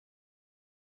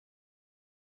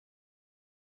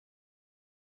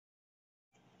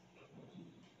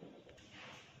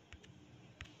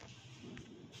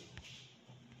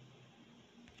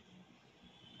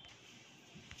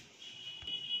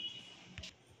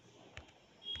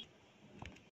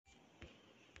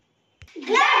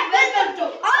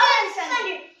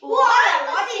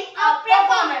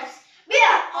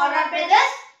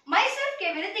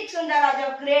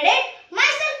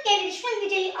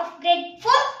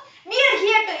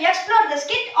explore the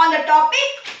skit on the topic.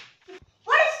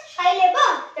 What is child labor?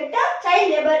 The term child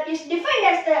labor is defined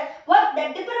as the work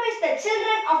that deprives the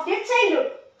children of their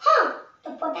childhood.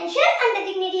 The potential and the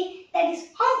dignity that is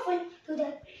harmful to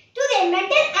their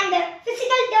mental and their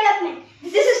physical development.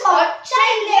 This is called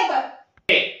child labor.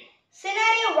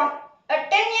 Scenario 1. A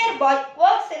 10-year boy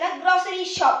works in a grocery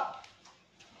shop.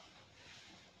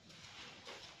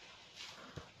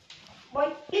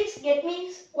 Boy, please get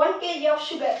me 1 kg of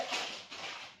sugar.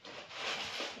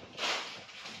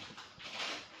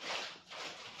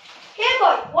 Hey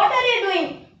boy, what are you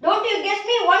doing? Don't you get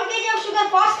me 1 kg of sugar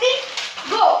fastly?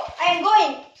 Go, I am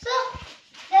going. Sir,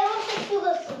 there was some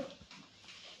sugar, sir.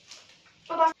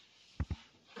 Papa,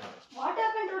 what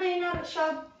happened today in our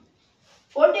shop?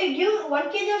 Won't you give 1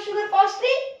 kg of sugar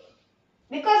fastly?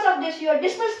 Because of this, you are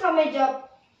dismissed from your job.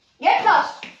 Get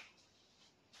lost.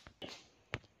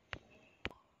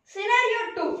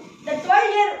 Scenario 2. The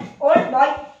 12-year-old boy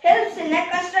helps in a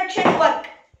construction work.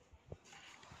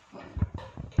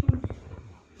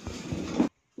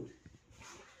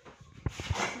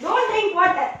 Don't drink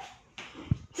water.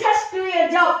 Just do your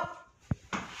job.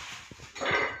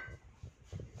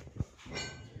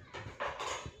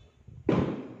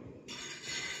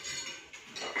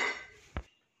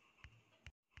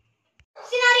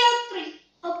 Scenario 3.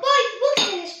 A boy works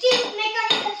in a steel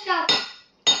mechanical shop.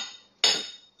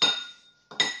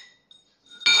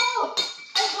 Oh,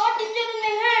 I got injured in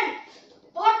my hand.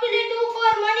 What will I do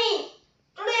for money?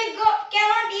 Today I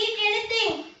cannot eat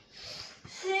anything.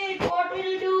 Shit, what will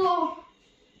I do?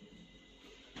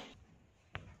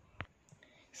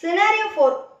 Scenario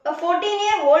 4. A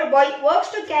 14-year-old boy works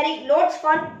to carry loads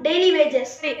for daily wages.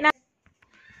 Sir,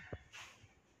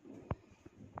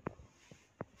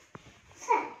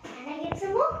 can I get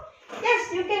some more?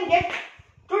 Yes, you can get.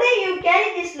 Today you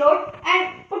carry this load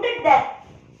and put it there.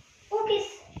 Okay,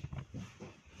 sir.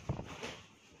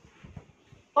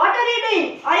 What are you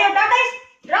doing? Are you tortoise?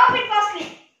 Drop it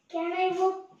fastly. Can I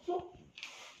work more?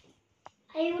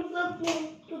 I would work more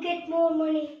to get more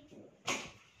money.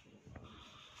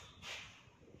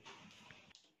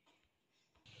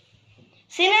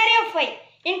 Scenario 5.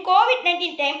 In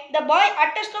COVID-19 time, the boy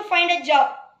attempts to find a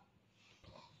job.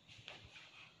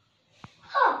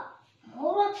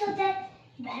 More works are there.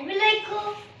 Where will I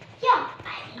go? Yeah,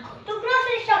 I will go to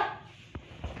grocery shop.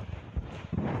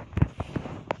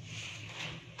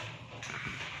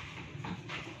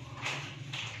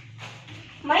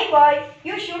 My boy,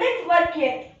 you shouldn't work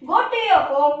here. Go to your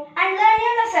home and learn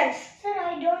your lessons. Sir,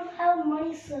 I don't have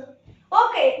money, sir.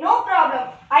 Okay, no problem.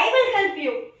 I will help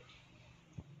you.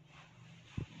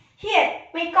 Here,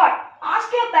 my card.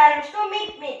 Ask your parents to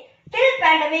meet me. Till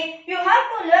pandemic, you have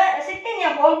to sit in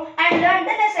your home and learn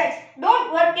the lessons.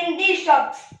 Don't work in these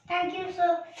shops. Thank you,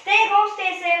 sir. Stay home,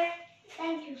 stay safe.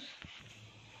 Thank you, sir.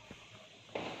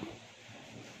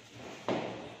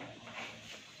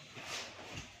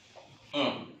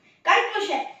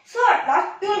 Conclusion. So at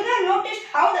last, you will have noticed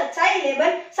how the child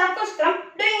labor suffers from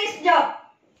doing his job.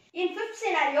 In 5th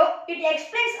scenario, it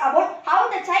explains about how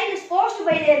the child is forced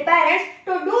by their parents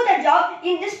to do the job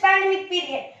in this pandemic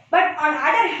period. But on the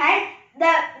other hand,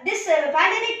 this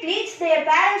pandemic leads their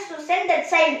parents to send the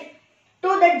child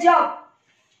to the job.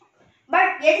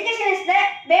 But education is the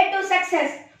way to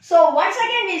success. So once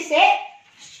again we say,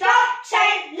 stop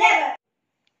child labor.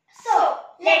 So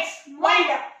let's wind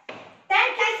up.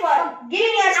 Thank you for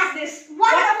giving us this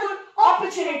wonderful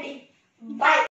opportunity. Bye.